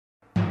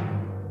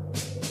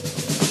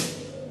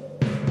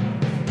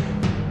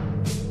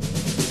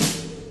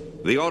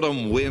The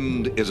autumn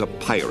wind is a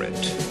pirate,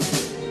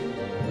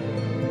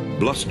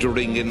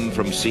 blustering in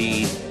from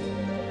sea.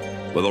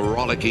 With a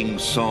rollicking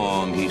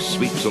song he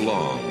sweeps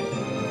along,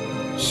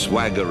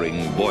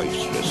 swaggering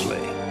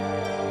boisterously.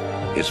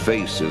 His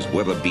face is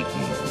weather-beaten.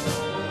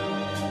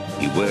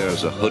 He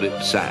wears a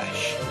hooded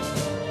sash,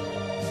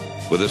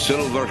 with a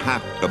silver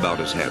hat about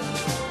his head,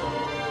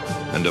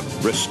 and a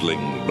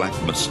bristling black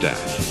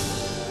mustache.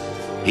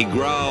 He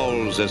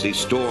growls as he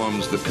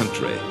storms the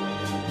country,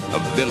 a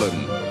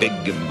villain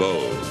big and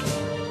bold.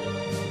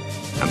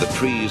 And the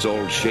trees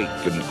all shake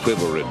and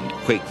quiver and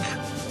quake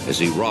as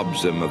he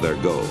robs them of their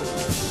gold.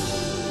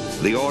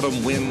 The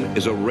autumn wind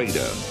is a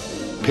raider,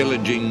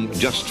 pillaging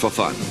just for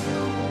fun.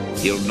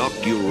 He'll knock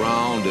you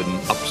round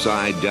and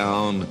upside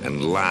down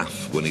and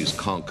laugh when he's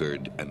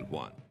conquered and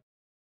won.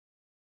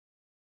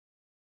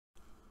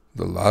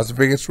 The Las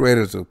Vegas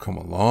Raiders have come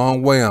a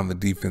long way on the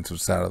defensive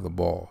side of the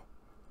ball.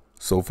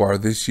 So far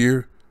this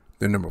year,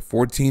 they're number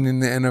 14 in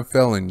the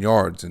NFL in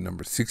yards and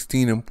number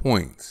 16 in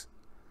points.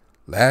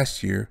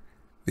 Last year,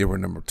 they were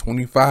number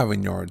 25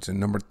 in yards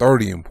and number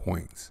 30 in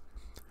points.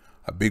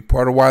 A big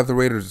part of why the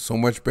Raiders are so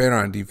much better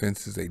on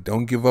defense is they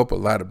don't give up a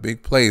lot of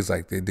big plays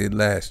like they did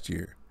last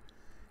year.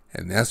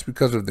 And that's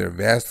because of their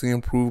vastly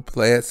improved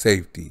play at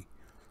safety.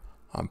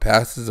 On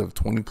passes of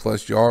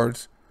 20-plus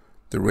yards,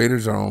 the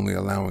Raiders are only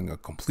allowing a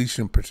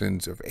completion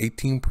percentage of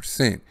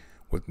 18%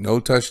 with no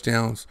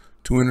touchdowns,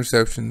 2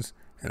 interceptions,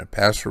 and a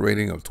passer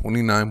rating of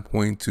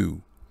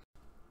 29.2.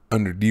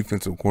 Under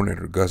defensive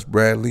coordinator Gus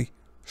Bradley,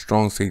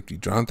 strong safety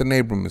Johnathan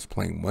Abram is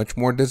playing much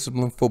more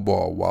disciplined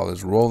football while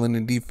his role in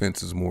the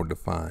defense is more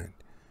defined.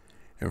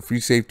 And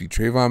free safety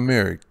Trevon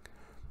Moehrig,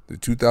 the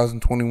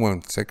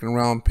 2021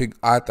 second-round pick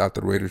I thought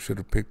the Raiders should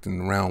have picked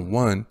in round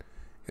 1,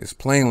 is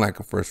playing like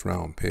a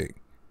first-round pick.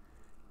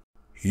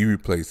 He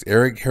replaced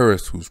Eric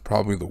Harris, who's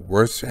probably the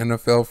worst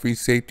NFL free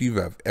safety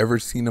I've ever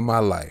seen in my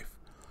life.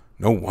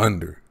 No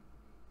wonder.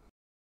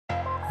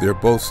 They're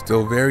both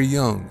still very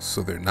young,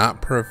 so they're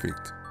not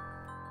perfect.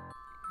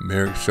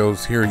 Moehrig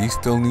shows here he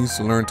still needs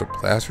to learn to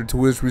plaster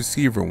to his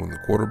receiver when the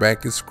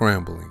quarterback is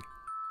scrambling.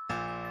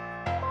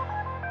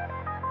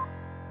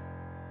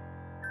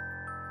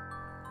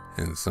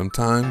 And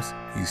sometimes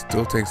he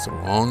still takes the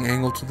wrong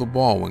angle to the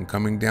ball when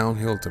coming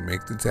downhill to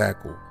make the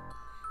tackle.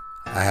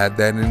 I had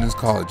that in his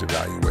college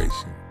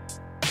evaluation.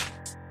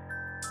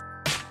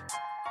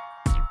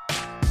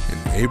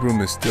 And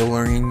Abram is still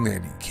learning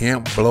that he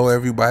can't blow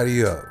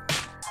everybody up.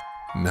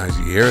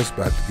 Najee Harris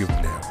about to give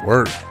him that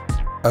work.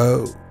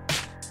 Oh.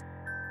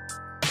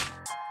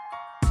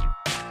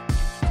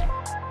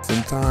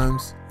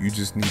 Sometimes you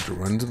just need to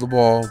run to the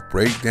ball,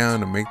 break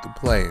down, and make the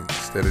play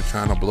instead of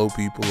trying to blow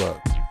people up.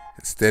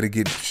 Instead of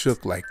getting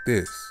shook like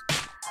this.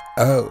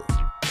 Oh.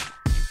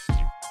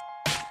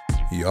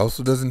 He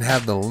also doesn't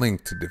have the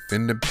length to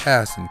defend a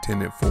pass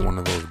intended for one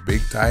of those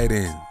big tight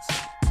ends.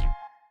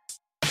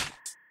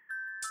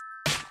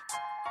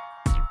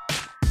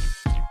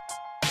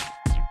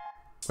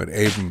 But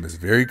Abram is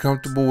very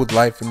comfortable with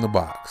life in the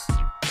box.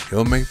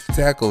 He'll make the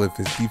tackle if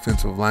his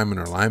defensive linemen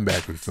or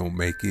linebackers don't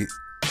make it.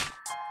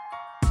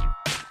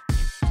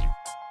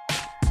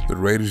 The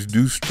Raiders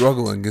do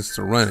struggle against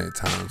the run at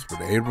times,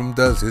 but Abram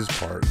does his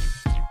part.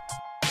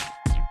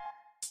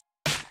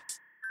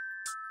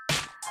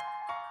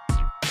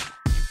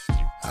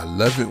 I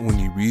love it when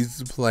he reads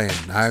the play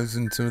and dives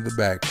into the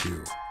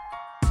backfield.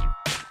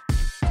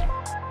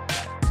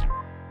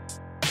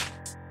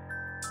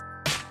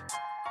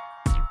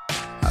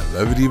 I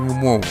love it even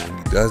more when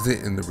he does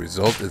it and the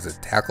result is a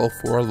tackle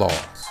for a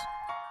loss.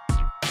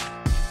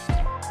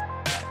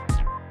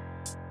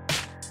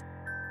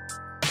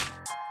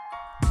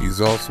 He's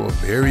also a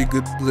very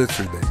good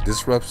blitzer that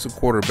disrupts the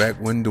quarterback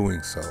when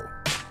doing so.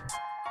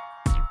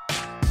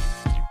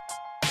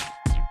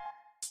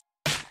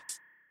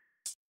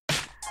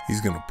 He's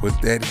going to put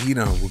that heat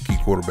on rookie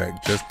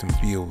quarterback Justin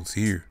Fields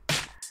here.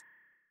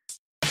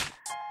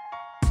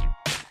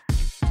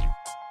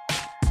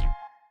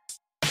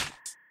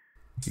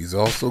 He's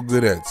also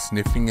good at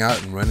sniffing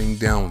out and running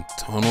down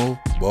tunnel,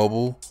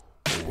 bubble,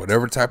 or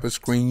whatever type of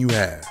screen you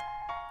have.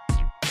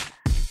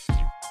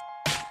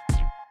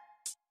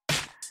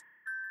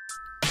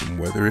 And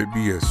whether it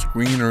be a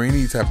screen or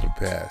any type of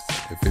pass,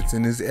 if it's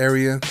in his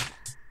area,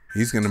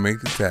 he's going to make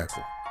the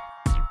tackle.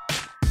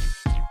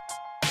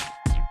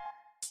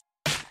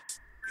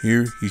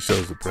 Here, he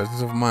shows the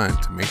presence of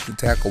mind to make the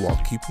tackle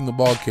while keeping the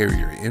ball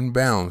carrier in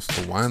bounds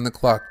to wind the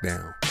clock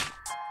down.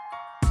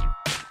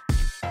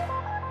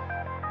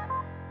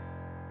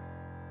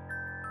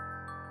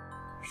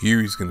 Here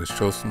he's going to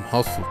show some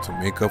hustle to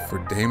make up for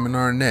Damon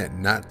Arnett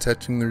not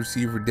touching the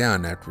receiver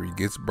down after he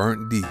gets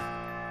burnt deep.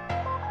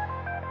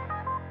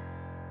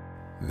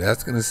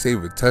 That's going to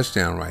save a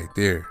touchdown right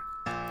there.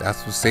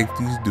 That's what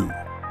safeties do.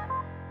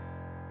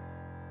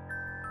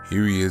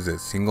 Here he is at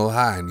single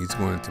high and he's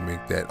going to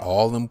make that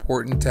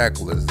all-important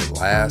tackle as the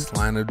last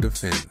line of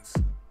defense.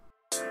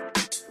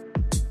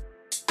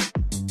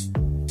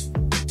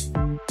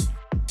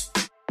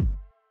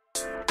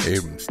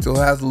 Abram still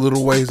has a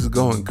little ways to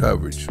go in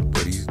coverage,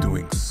 but he's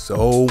doing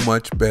so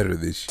much better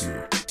this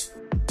year.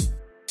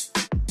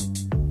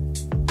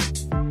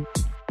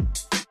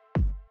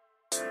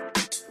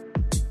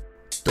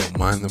 Don't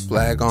mind the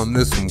flag on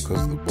this one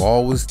because the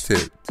ball was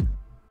tipped.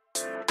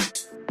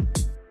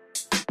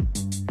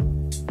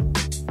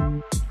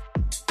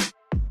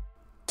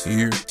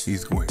 Here,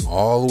 he's going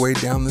all the way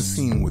down the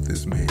seam with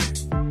his man.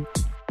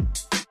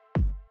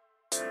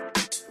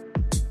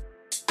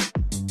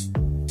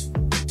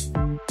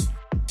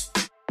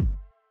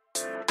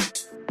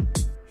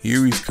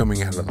 Here he's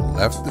coming out of the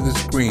left of the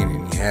screen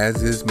and he has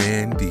his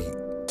man deep.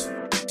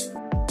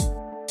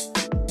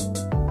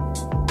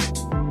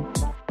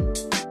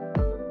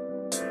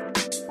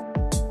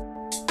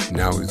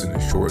 Now he's in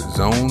a short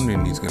zone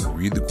and he's going to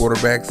read the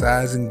quarterback's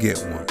eyes and get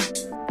one.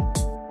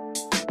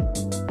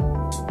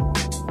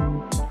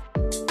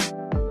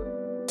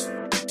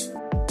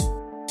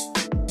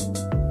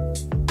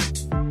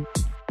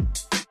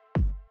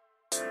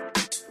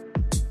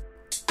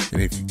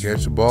 And if you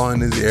catch the ball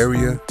in his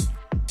area,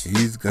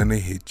 he's gonna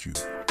hit you.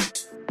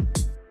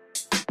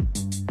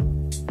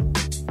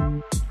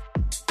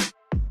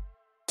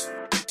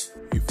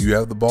 If you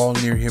have the ball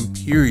near him,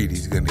 period,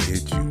 he's gonna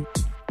hit you.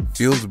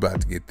 Phil's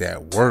about to get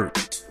that work.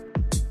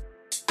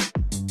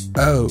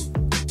 Oh,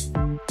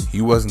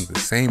 he wasn't the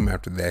same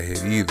after that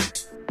hit either.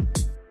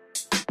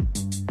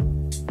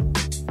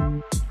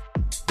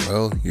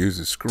 Well, here's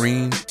a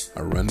screen,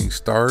 a running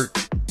start,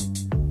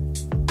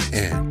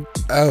 and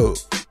oh.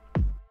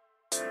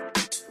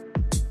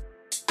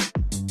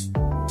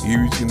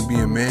 Here he's going to be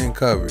in man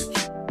coverage.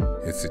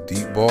 It's a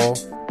deep ball,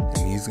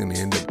 and he's going to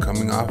end up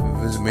coming off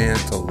of his man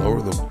to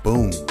lower the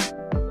boom.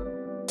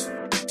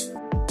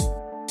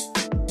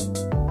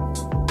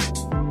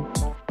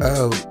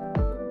 Oh,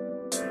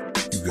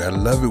 you gotta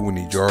love it when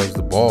he jars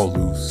the ball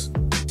loose.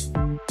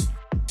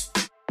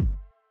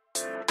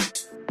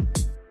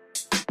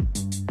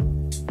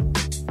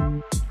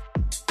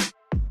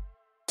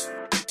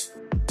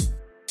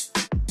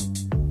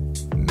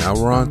 Now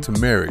we're on to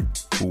Moehrig,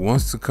 who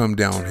wants to come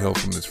downhill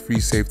from his free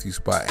safety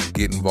spot and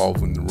get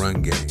involved in the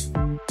run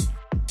game.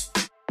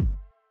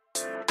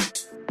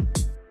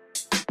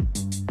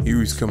 Here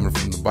he's coming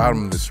from the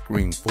bottom of the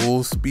screen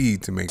full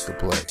speed to make the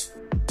play.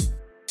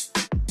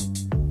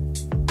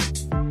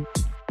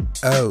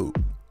 Oh,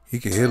 he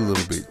can hit a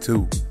little bit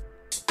too.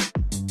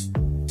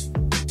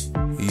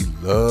 He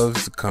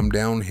loves to come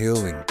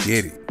downhill and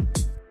get it.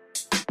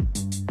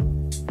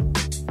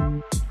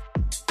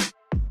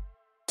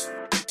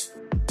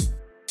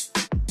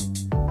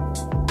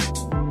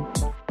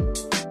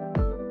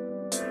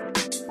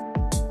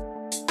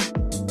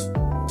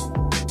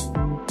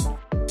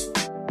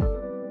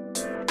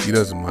 He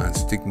doesn't mind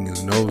sticking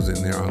his nose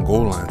in there on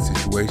goal line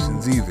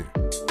situations either.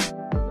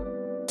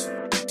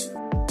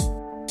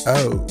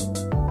 Oh,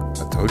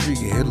 I told you he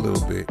can hit a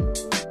little bit.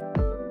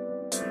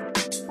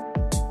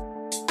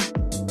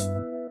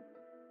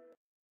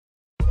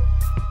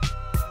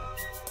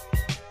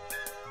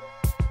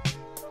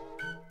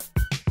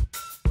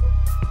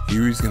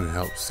 Here he's going to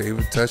help save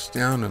a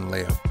touchdown and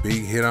lay a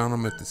big hit on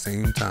him at the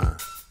same time.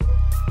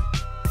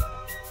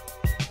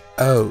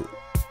 Oh.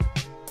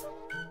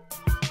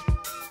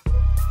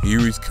 Here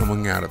he's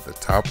coming out at the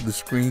top of the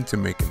screen to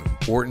make an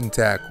important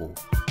tackle.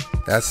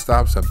 That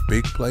stops a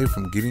big play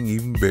from getting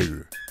even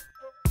bigger.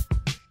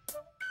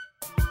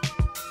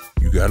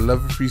 You gotta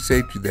love a free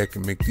safety that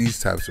can make these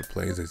types of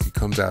plays as he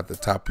comes out the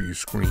top of your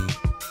screen.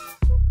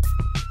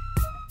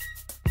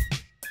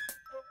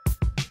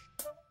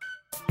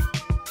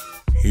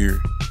 Here,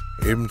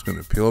 Abram's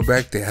gonna peel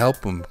back to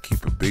help him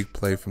keep a big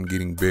play from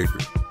getting bigger.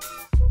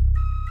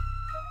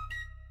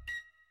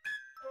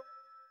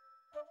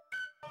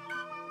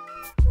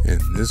 And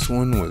this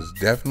one was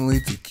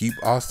definitely to keep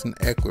Austin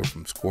Ekeler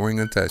from scoring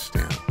a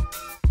touchdown.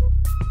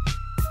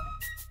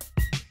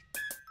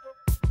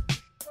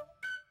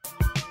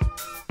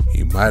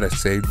 He might have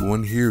saved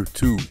one here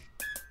too.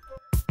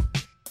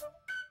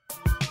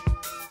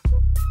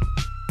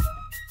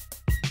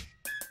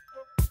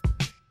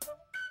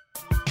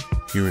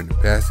 Here in the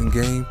passing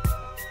game,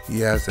 he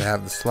has to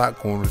have the slot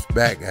corners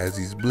back as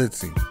he's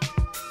blitzing.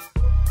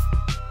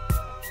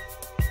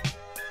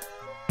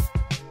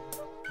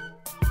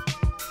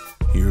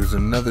 Here's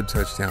another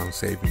touchdown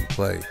saving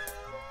play.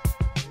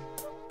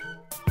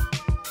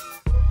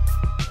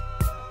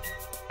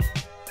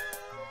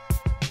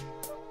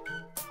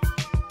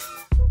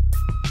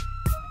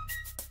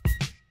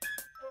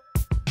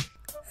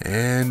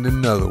 And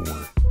another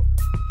one.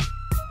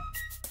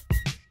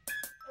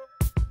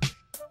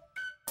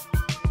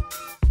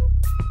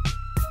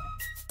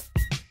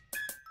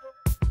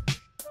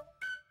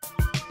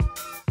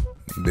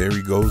 There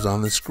he goes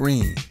on the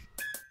screen.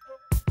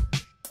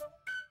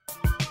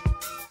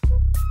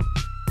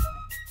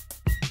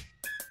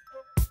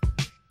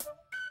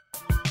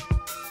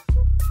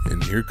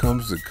 And here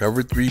comes the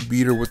cover 3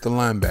 beater with the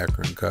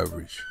linebacker in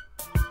coverage.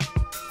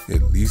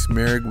 At least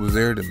Moehrig was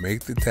there to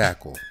make the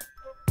tackle.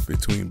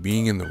 Between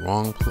being in the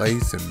wrong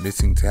place and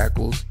missing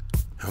tackles,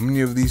 how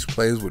many of these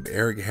plays would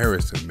Eric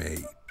Harris have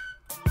made?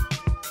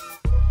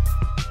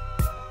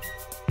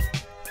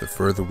 The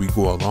further we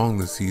go along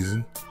this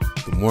season,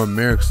 the more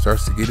Moehrig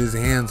starts to get his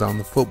hands on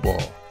the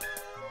football.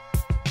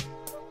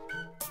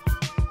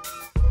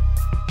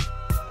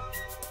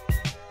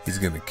 He's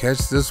going to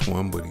catch this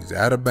one, but he's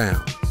out of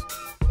bounds.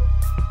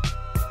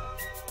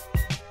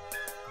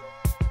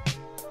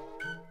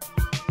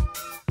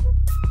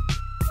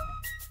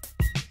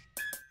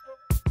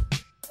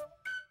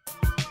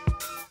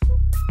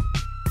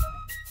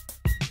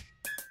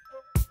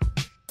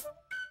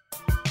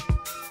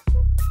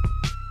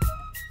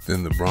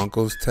 Then the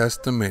Broncos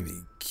test him and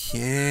he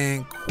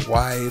can't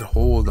quite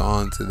hold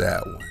on to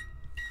that one.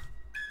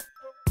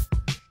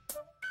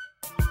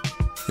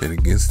 And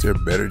against their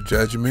better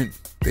judgment,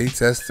 they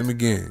test him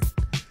again.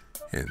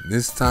 And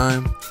this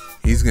time,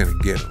 he's going to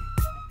get him.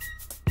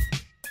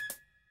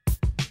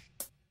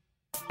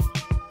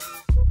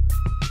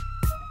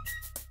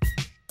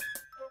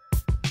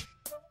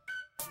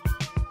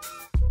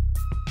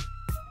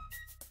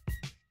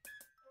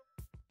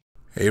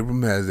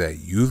 Abram has that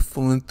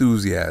youthful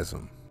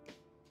enthusiasm.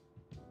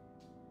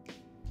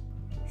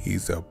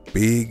 He's a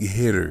big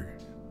hitter.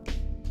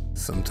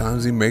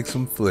 Sometimes he makes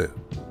them flip.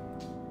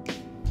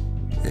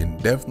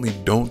 And definitely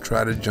don't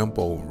try to jump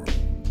over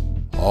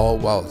him, all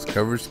while his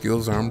coverage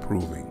skills are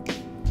improving.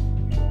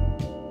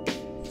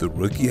 The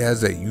rookie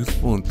has that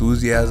youthful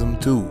enthusiasm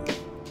too.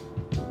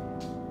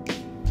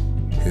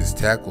 His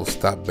tackles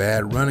stop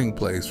bad running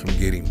plays from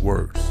getting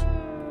worse.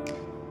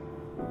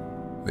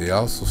 They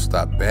also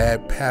stop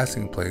bad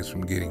passing plays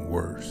from getting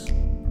worse.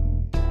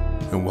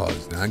 And while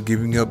he's not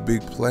giving up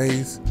big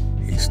plays,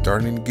 he's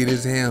starting to get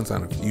his hands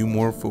on a few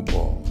more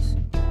footballs.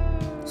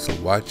 So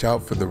watch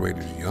out for the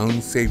Raiders'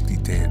 young safety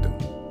tandem.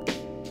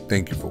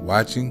 Thank you for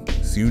watching.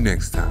 See you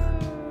next time.